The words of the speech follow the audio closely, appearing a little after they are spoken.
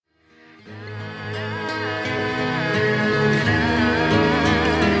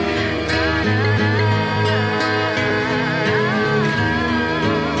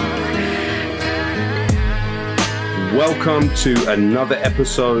Welcome to another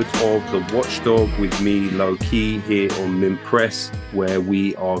episode of The Watchdog with me, Low Key, here on Mint Press, where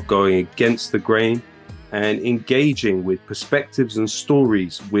we are going against the grain and engaging with perspectives and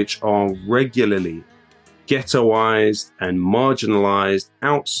stories which are regularly ghettoized and marginalized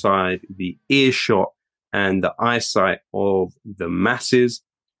outside the earshot and the eyesight of the masses.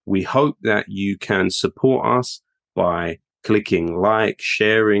 We hope that you can support us by clicking like,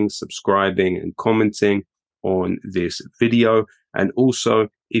 sharing, subscribing, and commenting on this video. And also,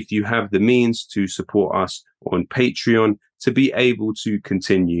 if you have the means to support us on Patreon to be able to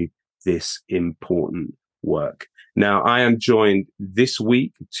continue this important work. Now, I am joined this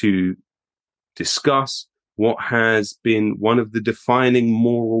week to discuss what has been one of the defining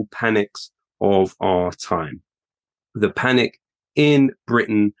moral panics of our time. The panic in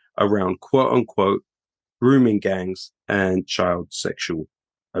Britain around quote unquote grooming gangs and child sexual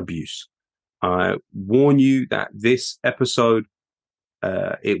abuse. I warn you that this episode,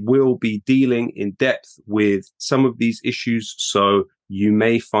 it will be dealing in depth with some of these issues, so you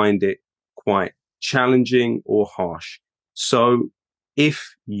may find it quite challenging or harsh. So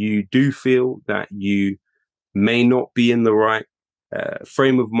if you do feel that you may not be in the right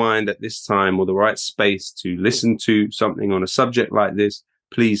frame of mind at this time or the right space to listen to something on a subject like this,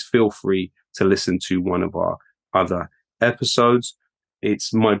 please feel free to listen to one of our other episodes.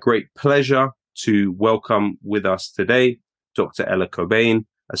 It's my great pleasure to welcome with us today Dr. Ella Cockbain,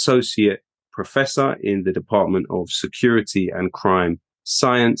 Associate Professor in the Department of Security and Crime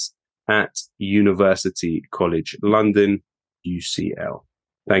Science at University College London, UCL.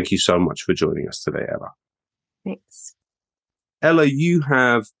 Thank you so much for joining us today, Ella. Thanks. Ella, you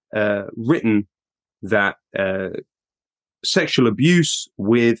have written that sexual abuse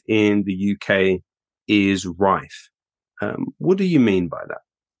within the UK is rife. What do you mean by that?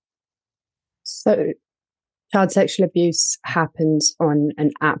 So, child sexual abuse happens on an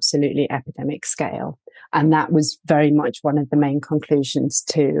absolutely epidemic scale. And that was very much one of the main conclusions,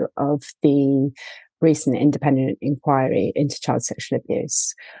 too, of the recent independent inquiry into child sexual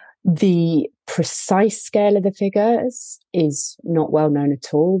abuse. The precise scale of the figures is not well known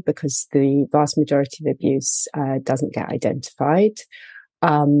at all because the vast majority of abuse doesn't get identified.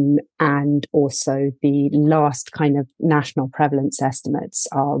 And also the last kind of national prevalence estimates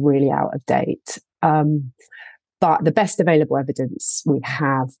are really out of date. But the best available evidence we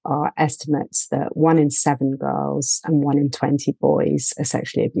have are estimates that 1 in 7 girls and 1 in 20 boys are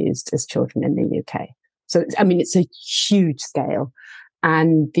sexually abused as children in the UK. So, I mean, it's a huge scale.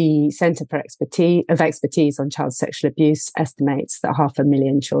 And the Centre for Expertise on Child Sexual Abuse estimates that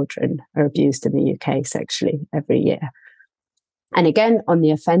 500,000 children are abused in the UK sexually every year. And again, on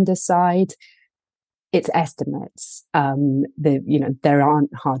the offender side, it's estimates. There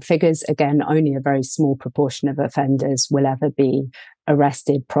aren't hard figures. Again, only a very small proportion of offenders will ever be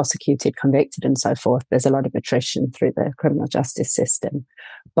arrested, prosecuted, convicted, and so forth. There's a lot of attrition through the criminal justice system.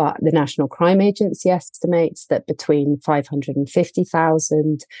 But the National Crime Agency estimates that between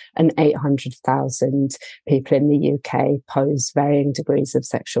 550,000 and 800,000 people in the UK pose varying degrees of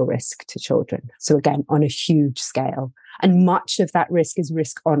sexual risk to children. So again, on a huge scale. And much of that risk is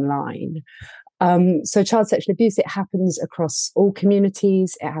risk online. So child sexual abuse, it happens across all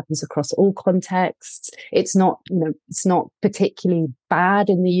communities. It happens across all contexts. It's not particularly bad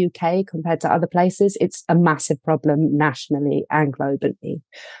in the UK compared to other places. It's a massive problem nationally and globally.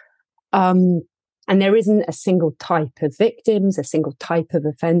 And there isn't a single type of victims, a single type of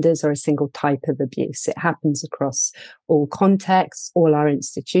offenders, or a single type of abuse. It happens across all contexts, all our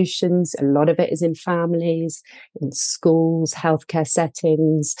institutions. A lot of it is in families, in schools, healthcare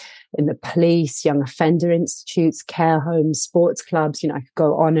settings, in the police, young offender institutes, care homes, sports clubs. I could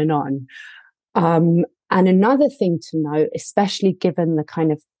go on and on. And another thing to note, especially given the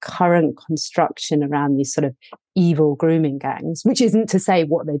kind of current construction around these sort of evil grooming gangs, which isn't to say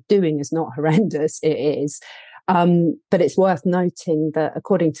what they're doing is not horrendous, it is. But it's worth noting that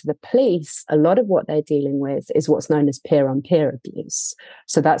according to the police, a lot of what they're dealing with is what's known as peer-on-peer abuse.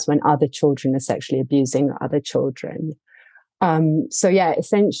 So that's when other children are sexually abusing other children.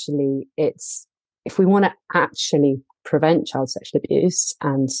 Essentially, it's if we want to actually prevent child sexual abuse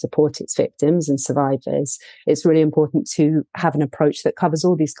and support its victims and survivors, it's really important to have an approach that covers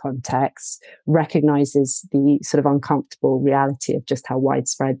all these contexts, recognizes the sort of uncomfortable reality of just how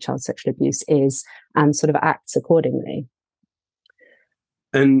widespread child sexual abuse is, and sort of acts accordingly.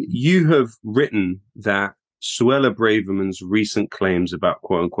 And you have written that Suella Braverman's recent claims about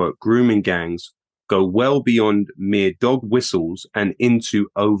quote unquote grooming gangs go well beyond mere dog whistles and into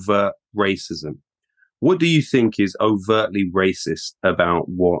overt racism. What do you think is overtly racist about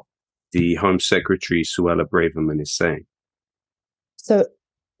what the Home Secretary, Suella Braverman, is saying? So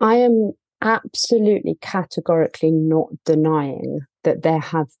I am absolutely categorically not denying that there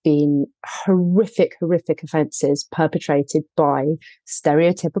have been horrific offences perpetrated by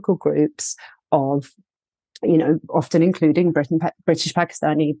stereotypical groups of, often including British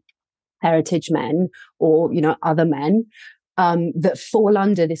Pakistani heritage men or, other men that fall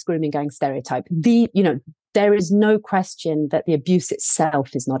under this grooming gang stereotype. There is no question that the abuse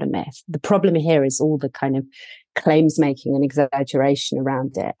itself is not a myth. The problem here is all the kind of claims making and exaggeration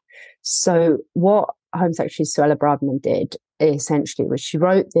around it. So what Home Secretary Suella Braverman did essentially was she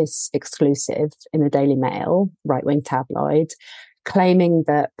wrote this exclusive in the Daily Mail, right-wing tabloid, claiming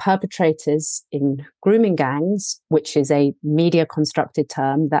that perpetrators in grooming gangs, which is a media constructed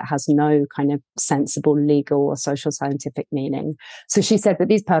term that has no kind of sensible legal or social scientific meaning. So she said that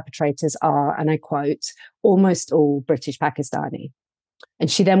these perpetrators are, and I quote, almost all British Pakistani. And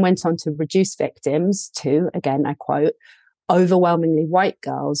she then went on to reduce victims to, again, I quote, overwhelmingly white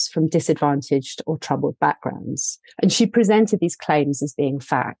girls from disadvantaged or troubled backgrounds. And she presented these claims as being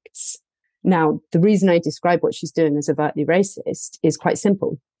facts. Now, the reason I describe what she's doing as overtly racist is quite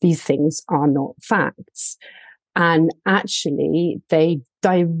simple. These things are not facts. And actually, they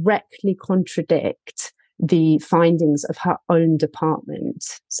directly contradict the findings of her own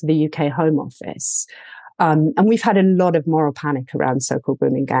department, so the UK Home Office. And we've had a lot of moral panic around so-called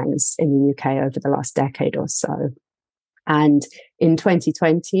grooming gangs in the UK over the last decade or so. And in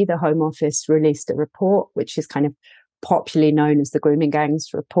 2020, the Home Office released a report, which is kind of popularly known as the Grooming Gangs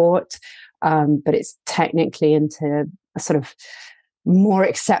Report, but it's technically into a sort of more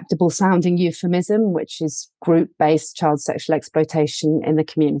acceptable sounding euphemism, which is group-based child sexual exploitation in the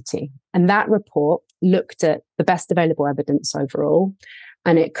community. And that report looked at the best available evidence overall,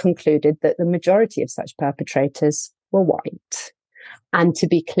 and it concluded that the majority of such perpetrators were white. And to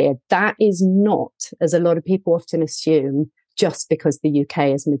be clear, that is not, as a lot of people often assume, just because the UK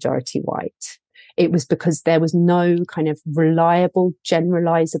is majority white. It was because there was no kind of reliable,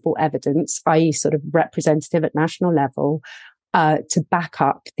 generalizable evidence, i.e. sort of representative at national level, to back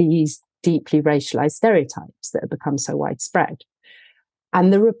up these deeply racialized stereotypes that have become so widespread.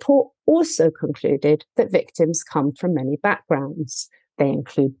 And the report also concluded that victims come from many backgrounds. They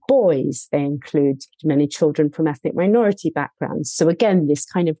include boys, they include many children from ethnic minority backgrounds. So again, this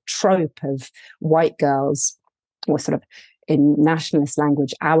kind of trope of white girls, or sort of in nationalist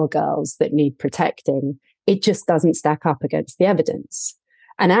language, our girls that need protecting, it just doesn't stack up against the evidence.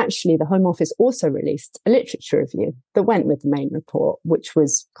 And actually, the Home Office also released a literature review that went with the main report, which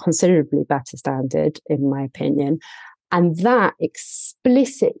was considerably better standard, in my opinion. And that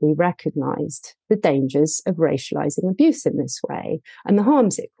explicitly recognised the dangers of racialising abuse in this way and the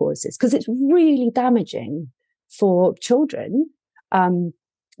harms it causes, because it's really damaging for children,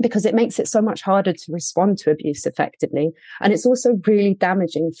 because it makes it so much harder to respond to abuse effectively. And it's also really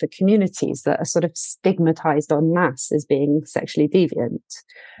damaging for communities that are sort of stigmatised en masse as being sexually deviant.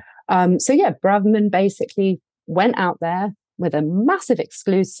 Braverman basically went out there with a massive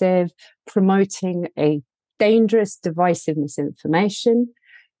exclusive promoting a dangerous, divisive misinformation.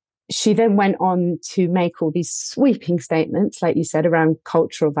 She then went on to make all these sweeping statements, like you said, around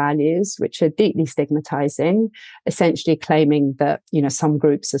cultural values, which are deeply stigmatizing, essentially claiming that, some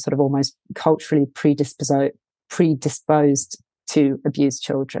groups are sort of almost culturally predisposed to abuse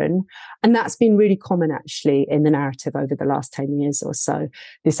children. And that's been really common, actually, in the narrative over the last 10 years or so.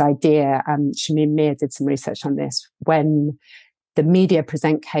 This idea, Shamim Mir did some research on this, when the media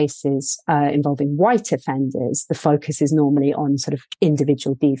present cases involving white offenders, the focus is normally on sort of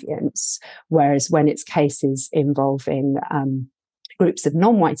individual deviance, whereas when it's cases involving groups of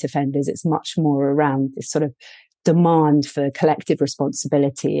non-white offenders, it's much more around this sort of demand for collective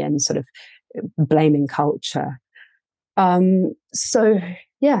responsibility and sort of blaming culture. So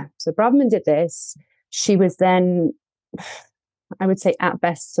Braverman did this. She was then, I would say at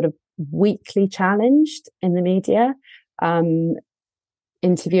best, sort of weakly challenged in the media.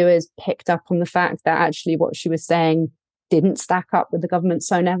 Interviewers picked up on the fact that actually what she was saying didn't stack up with the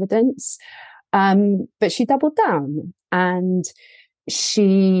government's own evidence. But she doubled down, and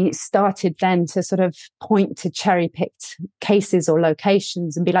she started then to sort of point to cherry-picked cases or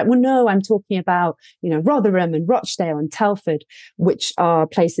locations and be like, well, no, I'm talking about, Rotherham and Rochdale and Telford, which are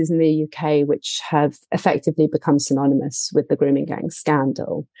places in the UK which have effectively become synonymous with the grooming gang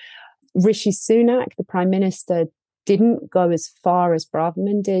scandal. Rishi Sunak, the Prime Minister, didn't go as far as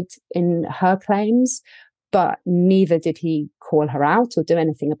Braverman did in her claims, but neither did he call her out or do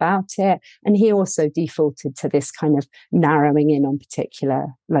anything about it. And he also defaulted to this kind of narrowing in on particular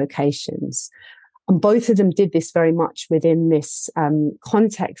locations. And both of them did this very much within this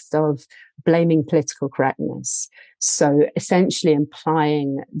context of blaming political correctness. So essentially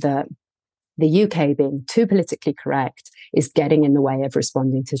implying that the UK being too politically correct is getting in the way of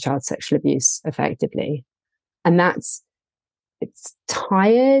responding to child sexual abuse effectively. And it's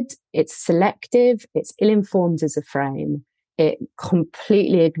tired, it's selective, it's ill-informed as a frame. It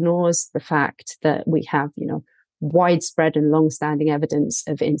completely ignores the fact that we have, widespread and long-standing evidence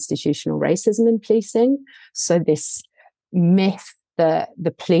of institutional racism in policing. So this myth that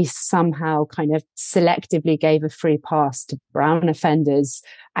the police somehow kind of selectively gave a free pass to brown offenders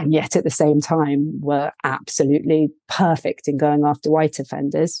and yet at the same time were absolutely perfect in going after white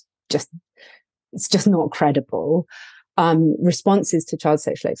offenders, it's just not credible. Responses to child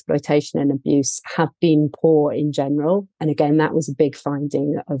sexual exploitation and abuse have been poor in general. And again, that was a big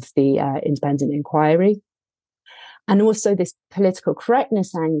finding of the independent inquiry. And also this political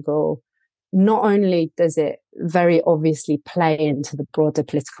correctness angle, not only does it very obviously play into the broader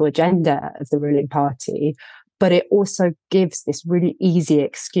political agenda of the ruling party, but it also gives this really easy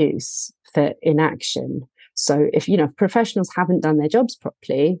excuse for inaction. So if, professionals haven't done their jobs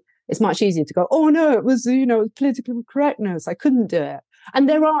properly, it's much easier to go, oh no, it was political correctness, I couldn't do it. And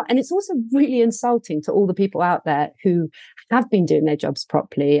it's also really insulting to all the people out there who have been doing their jobs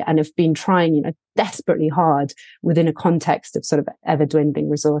properly and have been trying, desperately hard within a context of sort of ever dwindling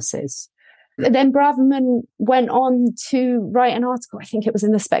resources. Then Braverman went on to write an article, I think it was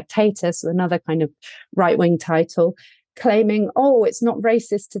in The Spectator, so another kind of right-wing title, claiming, it's not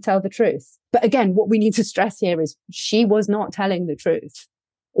racist to tell the truth. But again, what we need to stress here is she was not telling the truth.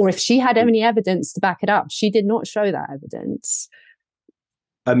 Or if she had any evidence to back it up, she did not show that evidence.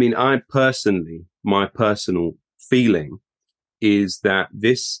 I mean, my personal feeling is that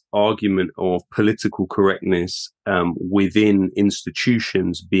this argument of political correctness within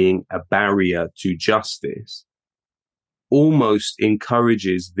institutions being a barrier to justice almost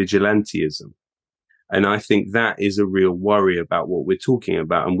encourages vigilantism. And I think that is a real worry about what we're talking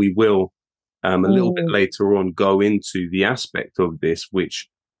about. And we will, a little bit later on, go into the aspect of this, which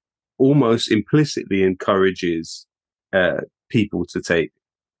almost implicitly encourages people to take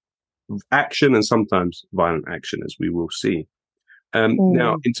action and sometimes violent action, as we will see.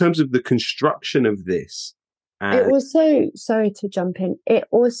 Now, in terms of the construction of this, it also, sorry to jump in, it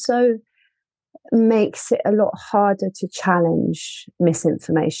also makes it a lot harder to challenge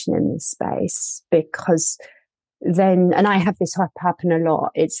misinformation in this space, because then, and I have this happen a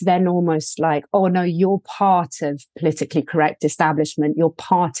lot, it's then almost like, oh no, you're part of politically correct establishment, you're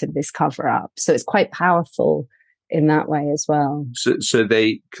part of this cover up. So it's quite powerful in that way as well. So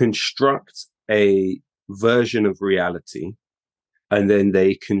they construct a version of reality, and then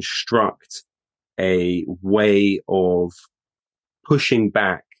they construct a way of pushing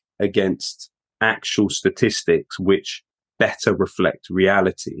back against actual statistics which better reflect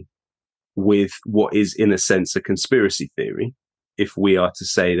reality with what is, in a sense, a conspiracy theory. If we are to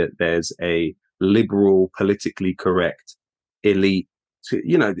say that there's a liberal, politically correct elite,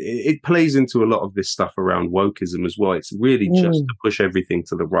 it plays into a lot of this stuff around wokeism as well. It's really just to push everything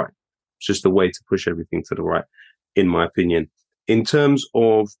to the right. It's just a way to push everything to the right, in my opinion. In terms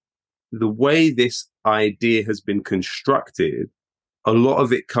of the way this idea has been constructed, a lot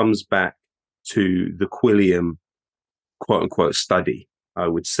of it comes back to the Quilliam, quote unquote, study, I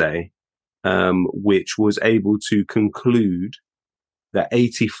would say, which was able to conclude that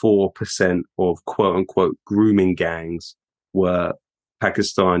 84% of quote unquote grooming gangs were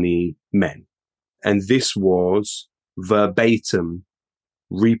Pakistani men. And this was verbatim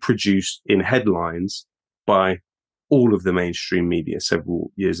reproduced in headlines by all of the mainstream media several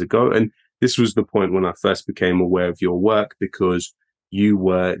years ago. And this was the point when I first became aware of your work, because you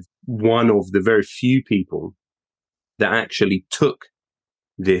were one of the very few people that actually took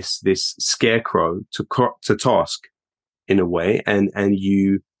this scarecrow to task in a way, and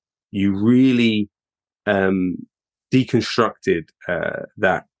you really deconstructed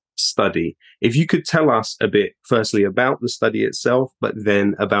that study. If you could tell us a bit, firstly, about the study itself, but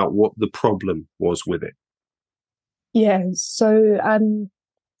then about what the problem was with it. Yeah, so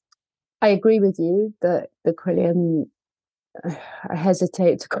I agree with you that the Quilliam, I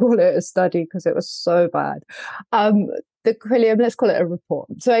hesitate to call it a study because it was so bad. The Quilliam, let's call it a report.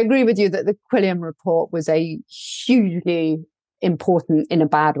 So I agree with you that the Quilliam report was a hugely important, in a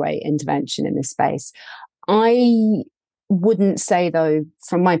bad way, intervention in this space. I wouldn't say, though,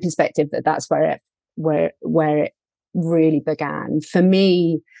 from my perspective, that that's where it really began. For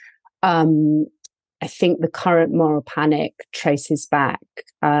me, I think the current moral panic traces back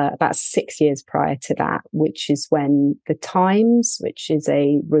about 6 years prior to that, which is when the Times, which is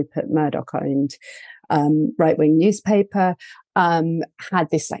a Rupert Murdoch-owned right-wing newspaper, had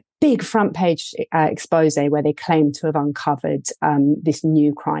this like big front page expose where they claimed to have uncovered this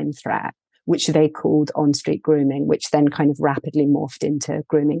new crime threat, which they called on-street grooming, which then kind of rapidly morphed into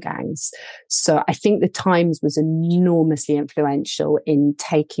grooming gangs. So I think the Times was enormously influential in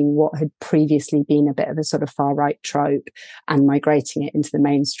taking what had previously been a bit of a sort of far-right trope and migrating it into the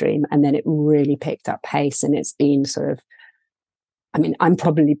mainstream. And then it really picked up pace, and it's been sort of, I mean, I'm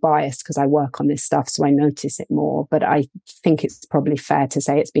probably biased because I work on this stuff, so I notice it more, but I think it's probably fair to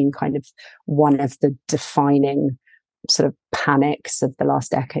say it's been kind of one of the defining sort of panics of the last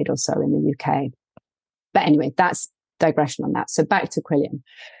decade or so in the UK. But anyway, that's digression on that. So back to Quilliam.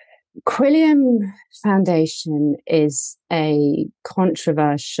 Quilliam Foundation is a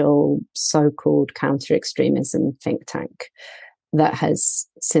controversial so-called counter-extremism think tank that has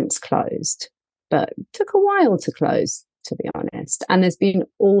since closed, but took a while to close, to be honest. And there's been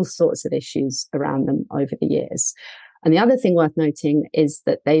all sorts of issues around them over the years. And the other thing worth noting is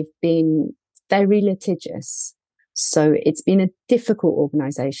that they've been very litigious. So it's been a difficult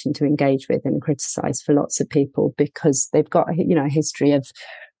organization to engage with and criticize for lots of people because they've got, a history of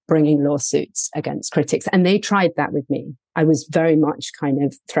bringing lawsuits against critics. And they tried that with me. I was very much kind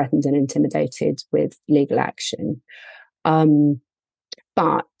of threatened and intimidated with legal action. But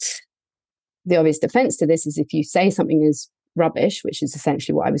the obvious defense to this is if you say something is rubbish, which is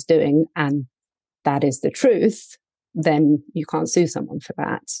essentially what I was doing, and that is the truth, then you can't sue someone for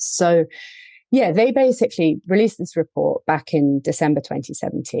that. So yeah, they basically released this report back in December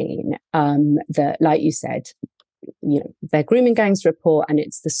 2017 that, like you said, their grooming gangs report, and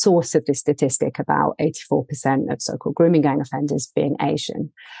it's the source of this statistic about 84% of so-called grooming gang offenders being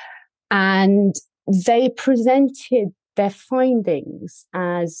Asian. And they presented their findings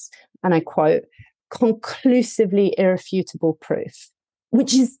as, and I quote, conclusively irrefutable proof,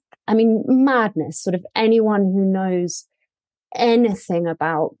 which is, I mean, madness. Sort of anyone who knows anything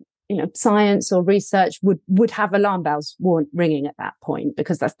about science or research would have alarm bells ringing at that point,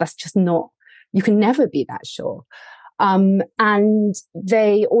 because that's just not, you can never be that sure. And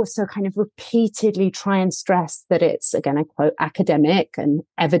they also kind of repeatedly try and stress that it's, again, I quote, academic and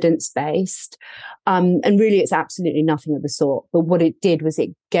evidence-based. And really it's absolutely nothing of the sort. But what it did was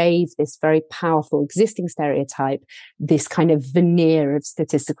it gave this very powerful existing stereotype this kind of veneer of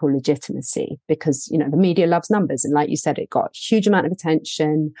statistical legitimacy, because, the media loves numbers. And like you said, it got a huge amount of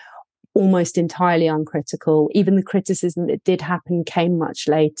attention, almost entirely uncritical. Even the criticism that did happen came much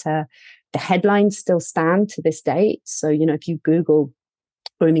later. The headlines still stand to this date. So, if you Google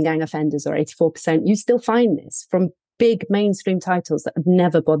grooming gang offenders or 84%, you still find this from big mainstream titles that have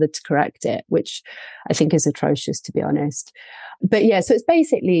never bothered to correct it, which I think is atrocious, to be honest. But yeah, so it's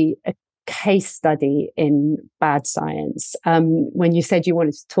basically a case study in bad science. When you said you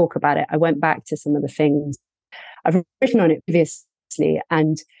wanted to talk about it, I went back to some of the things I've written on it previously,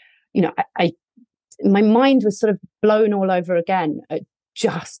 and my mind was sort of blown all over again at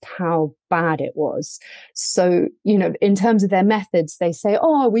just how bad it was. So, in terms of their methods, they say,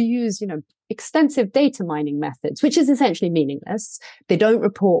 we use, extensive data mining methods, which is essentially meaningless. They don't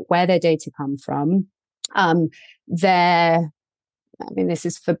report where their data come from. This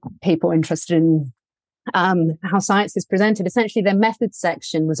is for people interested in how science is presented. Essentially, their methods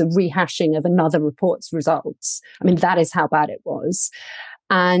section was a rehashing of another report's results. I mean, that is how bad it was.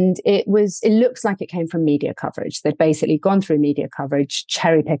 And it looks like it came from media coverage. They'd basically gone through media coverage,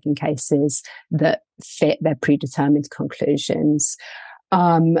 cherry picking cases that fit their predetermined conclusions.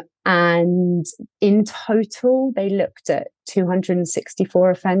 And in total, they looked at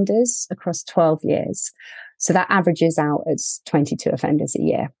 264 offenders across 12 years. So that averages out as 22 offenders a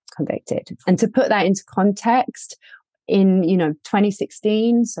year convicted. And to put that into context, in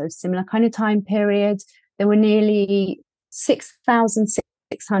 2016, so similar kind of time period, there were nearly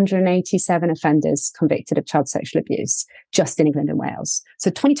 6,687 offenders convicted of child sexual abuse just in England and Wales. So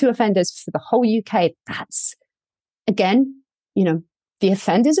 22 offenders for the whole UK. That's, again, the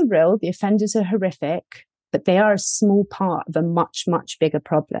offenders are real, the offenders are horrific, but they are a small part of a much, much bigger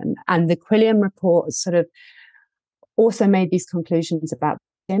problem. And the Quilliam report sort of also made these conclusions about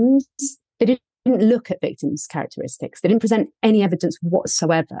victims. They didn't look at victims' characteristics. They didn't present any evidence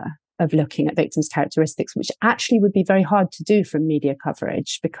whatsoever of looking at victims' characteristics, which actually would be very hard to do from media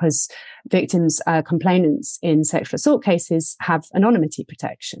coverage, because victims, complainants in sexual assault cases have anonymity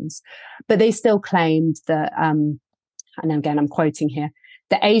protections. But they still claimed that, and again, I'm quoting here,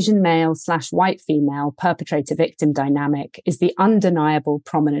 the Asian male/white female perpetrator victim dynamic is the undeniable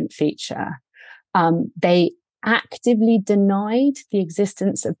prominent feature. They actively denied the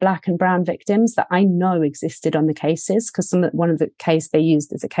existence of Black and brown victims that I know existed on the cases, because one of the case they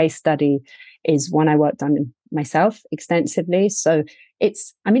used as a case study is one I worked on myself extensively. So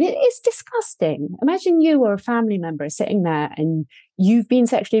it's disgusting. Imagine you or a family member sitting there and you've been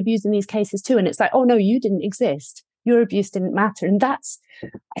sexually abused in these cases too. And it's like, oh no, you didn't exist. Your abuse didn't matter. And I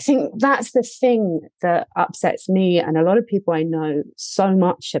think that's the thing that upsets me and a lot of people I know so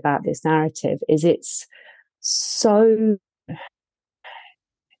much about this narrative, is it's so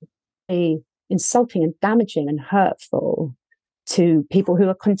insulting and damaging and hurtful to people who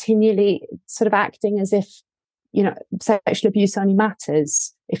are continually sort of acting as if, sexual abuse only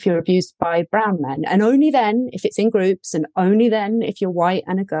matters if you're abused by brown men, and only then if it's in groups, and only then if you're white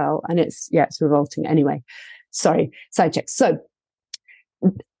and a girl. And it's revolting. Anyway, sorry, sidecheck. So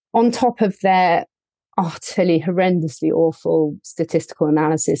on top of their utterly horrendously awful statistical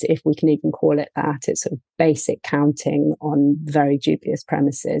analysis, if we can even call it that, it's sort of basic counting on very dubious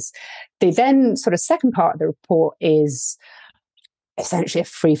premises. The then sort of second part of the report is essentially a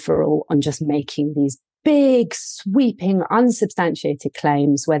free-for-all on just making these big, sweeping, unsubstantiated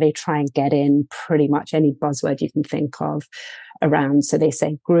claims where they try and get in pretty much any buzzword you can think of around. So they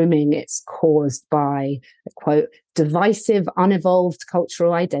say grooming, it's caused by, quote, divisive, unevolved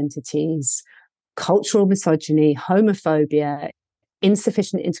cultural identities, cultural misogyny, homophobia,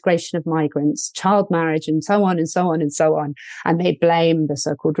 insufficient integration of migrants, child marriage, and so on and so on and so on. And they blame the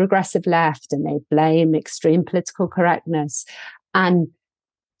so-called regressive left, and they blame extreme political correctness. And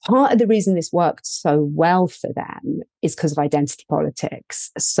part of the reason this worked so well for them is because of identity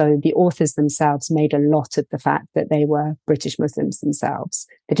politics. So the authors themselves made a lot of the fact that they were British Muslims themselves.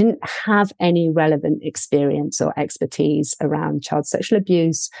 They didn't have any relevant experience or expertise around child sexual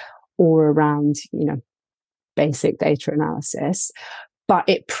abuse or around, basic data analysis. But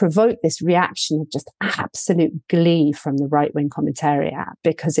it provoked this reaction of just absolute glee from the right-wing commentariat,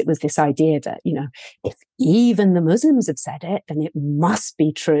 because it was this idea that, if even the Muslims have said it, then it must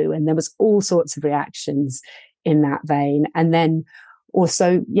be true. And there was all sorts of reactions in that vein. And then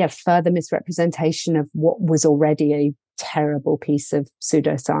also, further misrepresentation of what was already a terrible piece of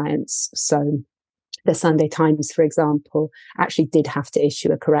pseudoscience. So the Sunday Times, for example, actually did have to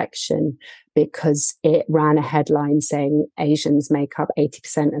issue a correction because it ran a headline saying Asians make up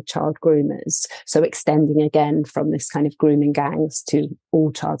 80% of child groomers. So extending again from this kind of grooming gangs to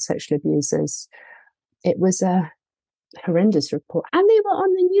all child sexual abusers. It was a horrendous report. And they were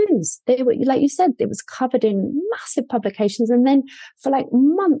on the news. They were, like you said, it was covered in massive publications. And then for like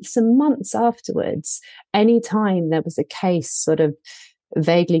months and months afterwards, anytime there was a case sort of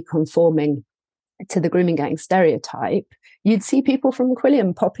vaguely conforming to the grooming gang stereotype, you'd see people from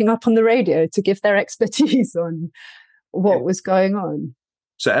Quilliam popping up on the radio to give their expertise on what was going on.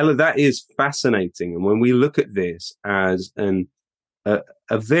 So Ella, that is fascinating. And when we look at this as a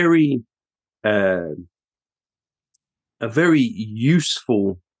very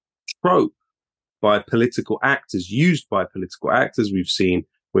useful trope by political actors, used by political actors, we've seen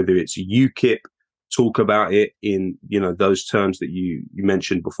whether it's UKIP talk about it in, those terms that you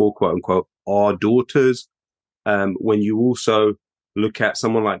mentioned before, quote unquote, our daughters. When you also look at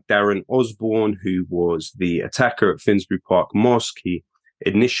someone like Darren Osborne, who was the attacker at Finsbury Park Mosque, he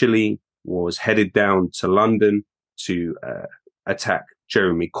initially was headed down to London to attack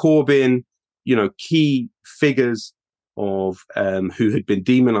Jeremy Corbyn, key figures of who had been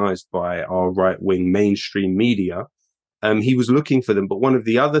demonized by our right-wing mainstream media. He was looking for them. But one of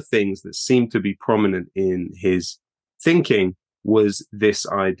the other things that seemed to be prominent in his thinking was this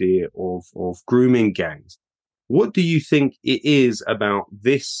idea of grooming gangs. What do you think it is about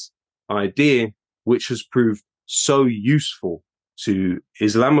this idea which has proved so useful to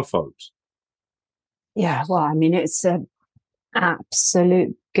Islamophobes? Yeah, well, it's an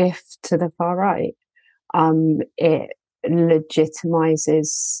absolute gift to the far right. It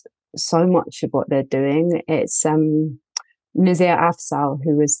legitimizes so much of what they're doing. It's Nazir Afzal,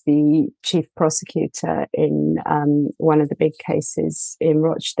 who was the chief prosecutor in one of the big cases in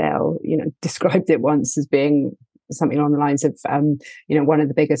Rochdale, described it once as being something along the lines of, one of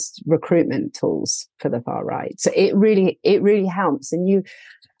the biggest recruitment tools for the far right. So it really helps. And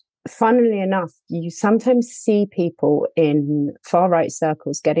funnily enough, you sometimes see people in far right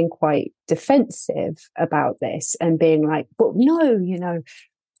circles getting quite defensive about this and being like, but no,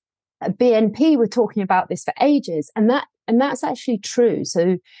 BNP were talking about this for ages. And that's actually true.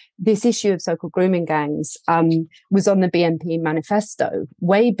 So this issue of so-called grooming gangs was on the BNP manifesto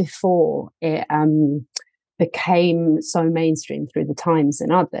way before it became so mainstream through the Times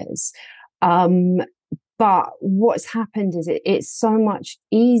and others. But what's happened is it's so much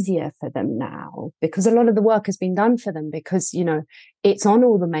easier for them now because a lot of the work has been done for them because, it's on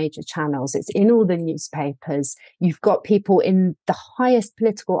all the major channels. It's in all the newspapers. You've got people in the highest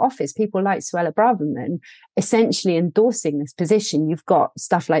political office, people like Suella Braverman, essentially endorsing this position. You've got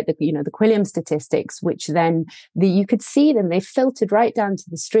stuff like the Quilliam statistics, which then you could see them. They filtered right down to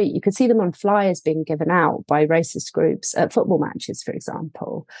the street. You could see them on flyers being given out by racist groups at football matches, for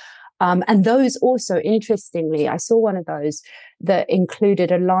example. And those also, interestingly, I saw one of those that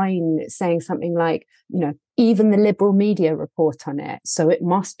included a line saying something like, even the liberal media report on it, so it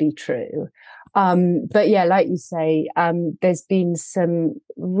must be true. But yeah, like you say, there's been some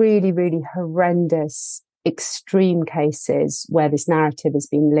really, really horrendous, extreme cases where this narrative has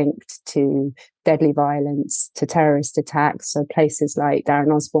been linked to deadly violence, to terrorist attacks. So places like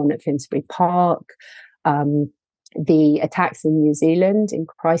Darren Osborne at Finsbury Park, the attacks in New Zealand, in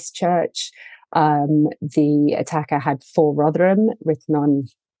Christchurch, the attacker had "For Rotherham" written on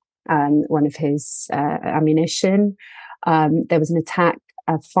one of his ammunition. There was an attack,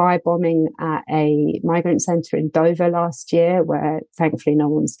 a firebombing at a migrant centre in Dover last year, where thankfully no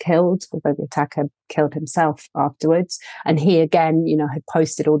one was killed, although the attacker killed himself afterwards. And he again, had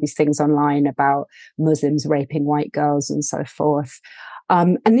posted all these things online about Muslims raping white girls and so forth.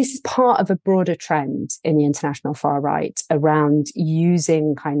 And this is part of a broader trend in the international far right around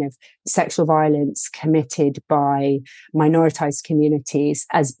using kind of sexual violence committed by minoritized communities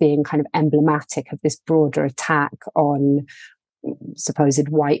as being kind of emblematic of this broader attack on supposed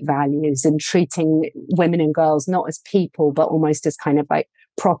white values and treating women and girls not as people, but almost as kind of like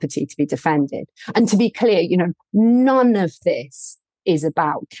property to be defended. And to be clear, none of this is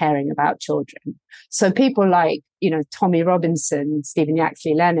about caring about children. So people like, Tommy Robinson, Stephen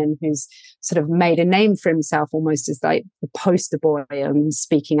Yaxley Lennon, who's sort of made a name for himself almost as like the poster boy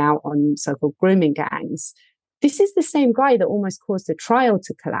speaking out on so-called grooming gangs. This is the same guy that almost caused the trial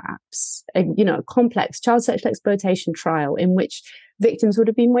to collapse, a complex child sexual exploitation trial in which victims would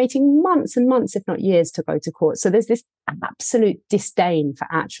have been waiting months and months, if not years, to go to court. So there's this absolute disdain for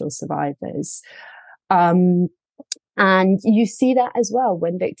actual survivors. And you see that as well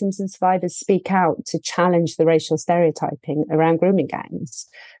when victims and survivors speak out to challenge the racial stereotyping around grooming gangs.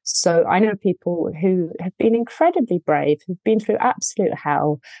 So I know people who have been incredibly brave, who've been through absolute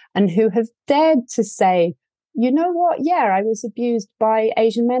hell, and who have dared to say, you know what? Yeah, I was abused by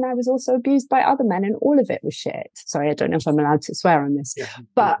Asian men. I was also abused by other men, and all of it was shit. Sorry, I don't know if I'm allowed to swear on this. Yeah.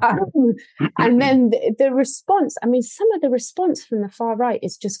 But, and then the response, some of the response from the far right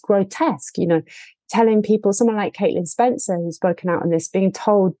is just grotesque, telling people, someone like Caitlin Spencer, who's spoken out on this, being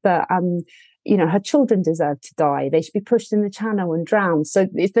told that, her children deserve to die. They should be pushed in the channel and drowned. So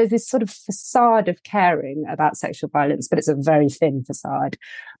there's this sort of facade of caring about sexual violence, but it's a very thin facade.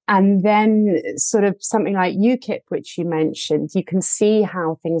 And then sort of something like UKIP, which you mentioned, you can see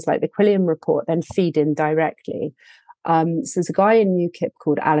how things like the Quilliam report then feed in directly. So there's a guy in UKIP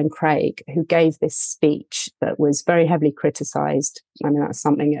called Alan Craig who gave this speech that was very heavily criticised. That's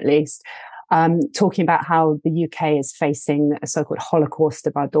something at least. Talking about how the UK is facing a so-called Holocaust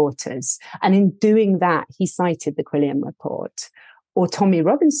of our daughters. And in doing that, he cited the Quilliam report. Or Tommy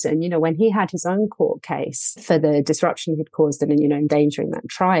Robinson, when he had his own court case for the disruption he'd caused and, endangering that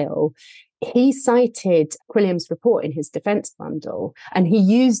trial, he cited Quilliam's report in his defence bundle, and he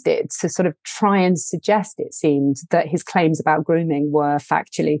used it to sort of try and suggest, it seemed, that his claims about grooming were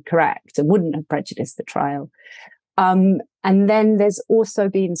factually correct and wouldn't have prejudiced the trial. And then there's also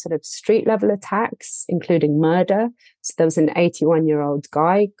been sort of street level attacks, including murder. So there was an 81-year-old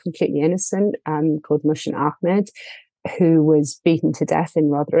guy, completely innocent, called Mushin Ahmed, who was beaten to death in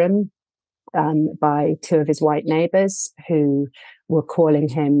Rotherham by two of his white neighbours who were calling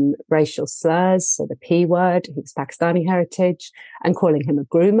him racial slurs, so the P word, he was Pakistani heritage, and calling him a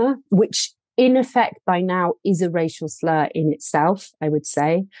groomer, which in effect by now is a racial slur in itself, I would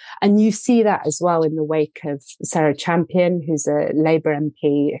say. And you see that as well in the wake of Sarah Champion, who's a Labour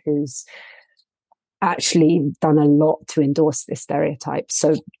MP who's actually done a lot to endorse this stereotype.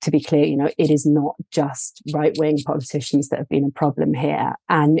 So to be clear, it is not just right-wing politicians that have been a problem here.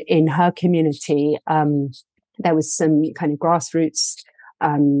 And in her community, there was some kind of grassroots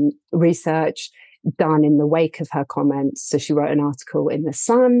research done in the wake of her comments. So she wrote an article in The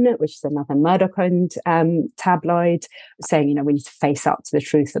Sun, which is another Murdoch-owned tabloid, saying, we need to face up to the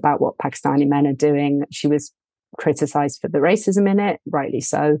truth about what Pakistani men are doing. She was criticised for the racism in it, rightly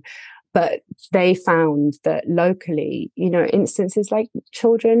so. But they found that locally, instances like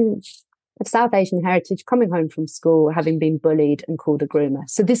children of South Asian heritage, coming home from school, having been bullied and called a groomer.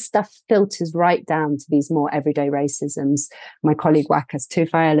 So this stuff filters right down to these more everyday racisms. My colleague Wakas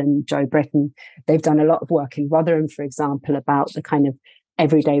Tufail and Joe Britton, they've done a lot of work in Rotherham, for example, about the kind of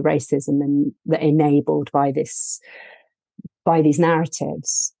everyday racism and that enabled by these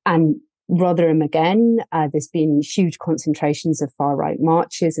narratives. And Rotherham again, there's been huge concentrations of far-right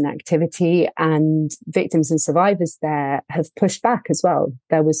marches and activity, and victims and survivors there have pushed back as well.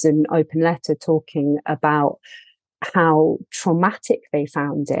 There was an open letter talking about how traumatic they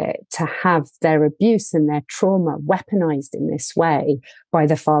found it to have their abuse and their trauma weaponized in this way by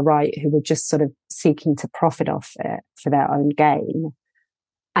the far right, who were just sort of seeking to profit off it for their own gain.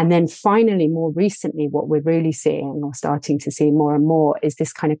 And then finally, more recently, what we're really seeing or starting to see more and more is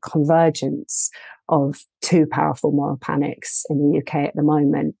this kind of convergence of two powerful moral panics in the UK at the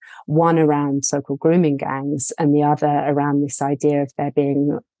moment, one around so-called grooming gangs and the other around this idea of there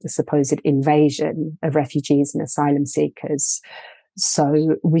being the supposed invasion of refugees and asylum seekers.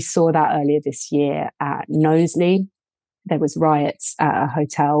 So we saw that earlier this year at Knowsley. There was riots at a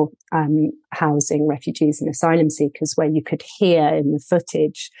hotel housing refugees and asylum seekers, where you could hear in the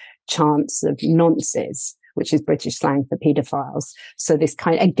footage chants of nonces, which is British slang for paedophiles. So this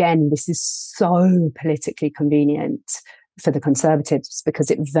is so politically convenient for the Conservatives because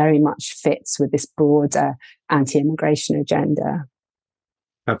it very much fits with this broader anti-immigration agenda.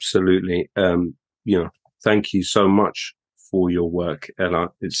 Absolutely. Thank you so much for your work, Ella.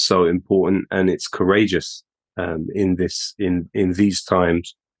 It's so important and it's courageous. In these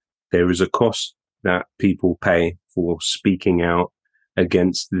times, there is a cost that people pay for speaking out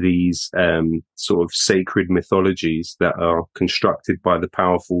against these sort of sacred mythologies that are constructed by the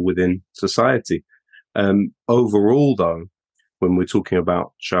powerful within society. Overall, though, when we're talking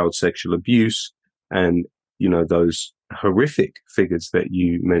about child sexual abuse and, those horrific figures that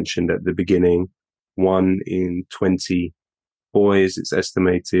you mentioned at the beginning, 1 in 20 boys, it's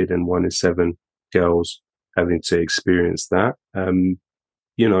estimated, and 1 in 7 girls having to experience that.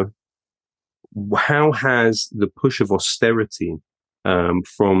 How has the push of austerity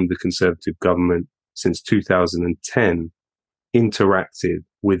from the Conservative government since 2010 interacted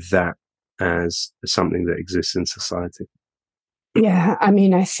with that as something that exists in society? Yeah, I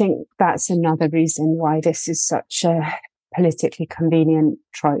mean, I think that's another reason why this is such a politically convenient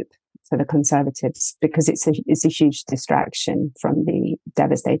trope for the Conservatives, because it's a huge distraction from the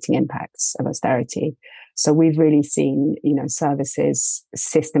devastating impacts of austerity. So we've really seen, services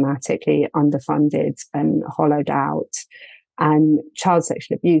systematically underfunded and hollowed out. And child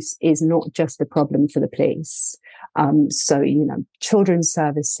sexual abuse is not just a problem for the police. Children's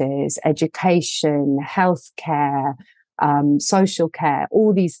services, education, healthcare, social care,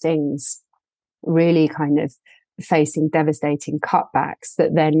 all these things really kind of facing devastating cutbacks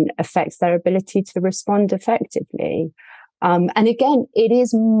that then affects their ability to respond effectively. And again, it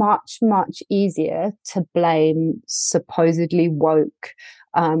is much, much easier to blame supposedly woke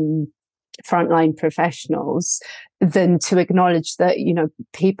frontline professionals than to acknowledge that,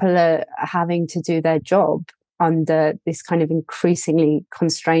 people are having to do their job under this kind of increasingly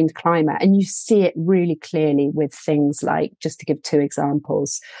constrained climate. And you see it really clearly with things like, just to give 2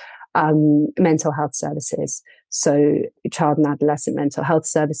 examples, mental health services. So child and adolescent mental health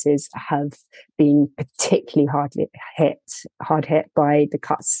services have been particularly hard hit by the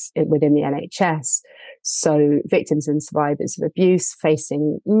cuts within the NHS. So victims and survivors of abuse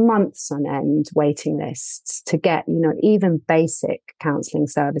facing months on end waiting lists to get, even basic counselling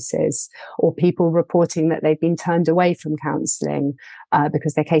services, or people reporting that they've been turned away from counselling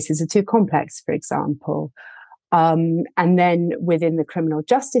because their cases are too complex, for example. And then within the criminal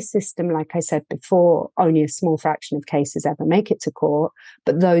justice system, like I said before, only a small fraction of cases ever make it to court.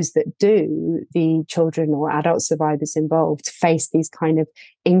 But those that do, the children or adult survivors involved face these kind of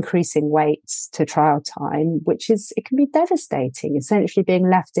increasing waits to trial time, it can be devastating, essentially being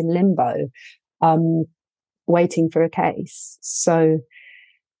left in limbo, waiting for a case. So,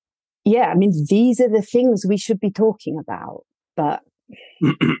 yeah, I mean, these are the things we should be talking about, but.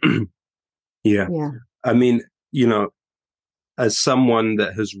 Yeah. I mean, as someone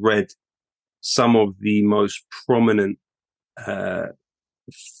that has read some of the most prominent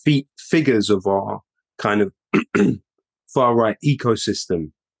figures of our kind of far-right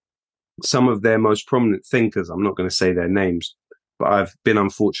ecosystem, some of their most prominent thinkers, I'm not going to say their names, but I've been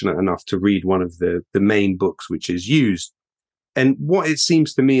unfortunate enough to read one of the main books which is used. And what it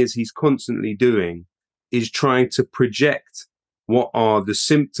seems to me is he's constantly doing is trying to project what are the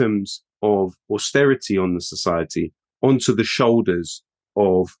symptoms of austerity on the society onto the shoulders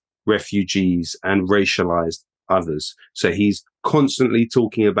of refugees and racialized others. So he's constantly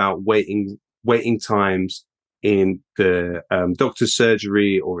talking about waiting times in the doctor's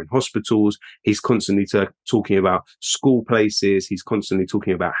surgery or in hospitals. He's constantly talking about school places. He's constantly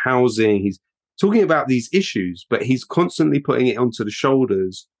talking about housing. He's talking about these issues, but he's constantly putting it onto the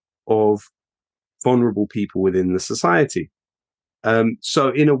shoulders of vulnerable people within the society. So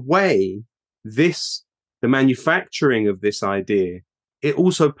in a way, the manufacturing of this idea, it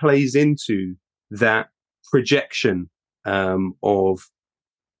also plays into that projection of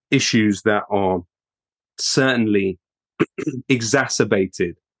issues that are certainly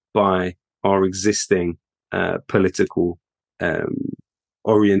exacerbated by our existing political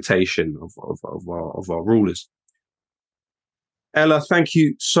orientation of our rulers. Ella, thank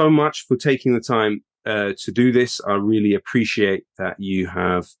you so much for taking the time to do this. I really appreciate that you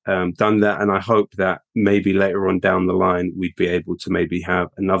have done that. And I hope that maybe later on down the line, we'd be able to maybe have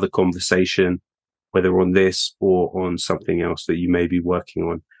another conversation, whether on this or on something else that you may be working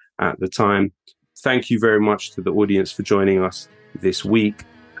on at the time. Thank you very much to the audience for joining us this week.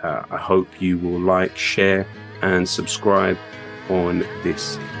 I hope you will like, share, and subscribe on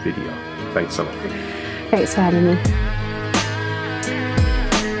this video. Thanks a lot. Thanks for having me.